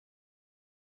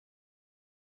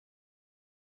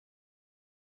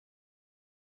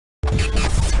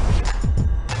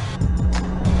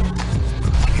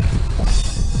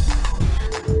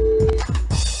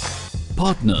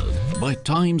Partnered by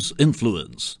Times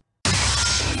Influence.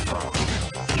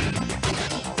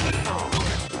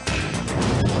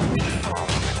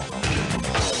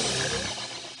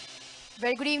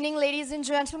 Very good evening, ladies and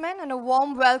gentlemen, and a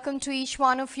warm welcome to each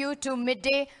one of you to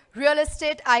Midday Real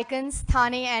Estate Icons,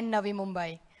 Thane and Navi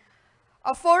Mumbai.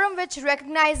 A forum which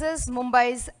recognizes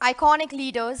Mumbai's iconic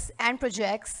leaders and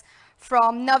projects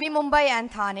from Navi Mumbai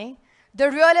and Thane, the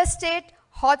real estate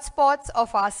hotspots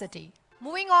of our city.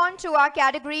 Moving on to our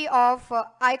category of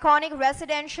iconic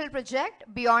residential project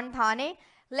beyond Thane,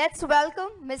 let's welcome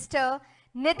Mr.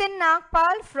 Nitin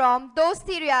Nagpal from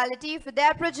Dosti Realty for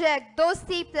their project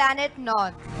Dosti Planet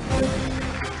North.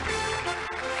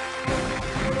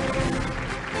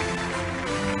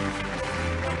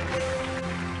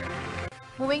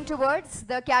 Moving towards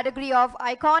the category of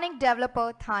iconic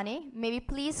developer Thane, may we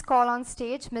please call on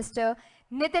stage Mr.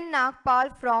 Nitin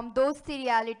Nagpal from Dosti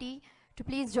Realty to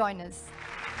please join us.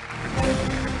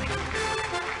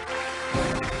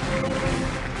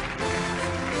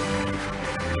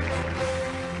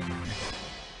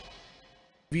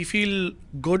 We feel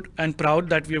good and proud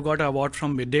that we have got an award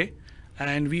from Midday,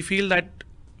 and we feel that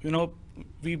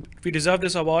we deserve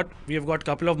this award. We have got a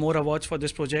couple of more awards for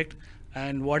this project,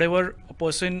 and whatever a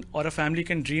person or a family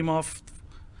can dream of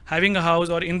having a house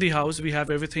or in the house, we have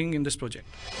everything in this project.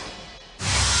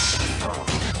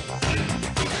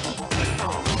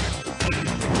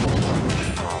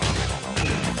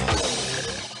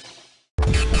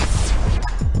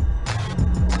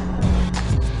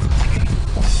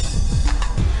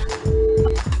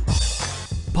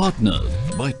 Partnered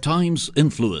by Times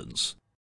Influence.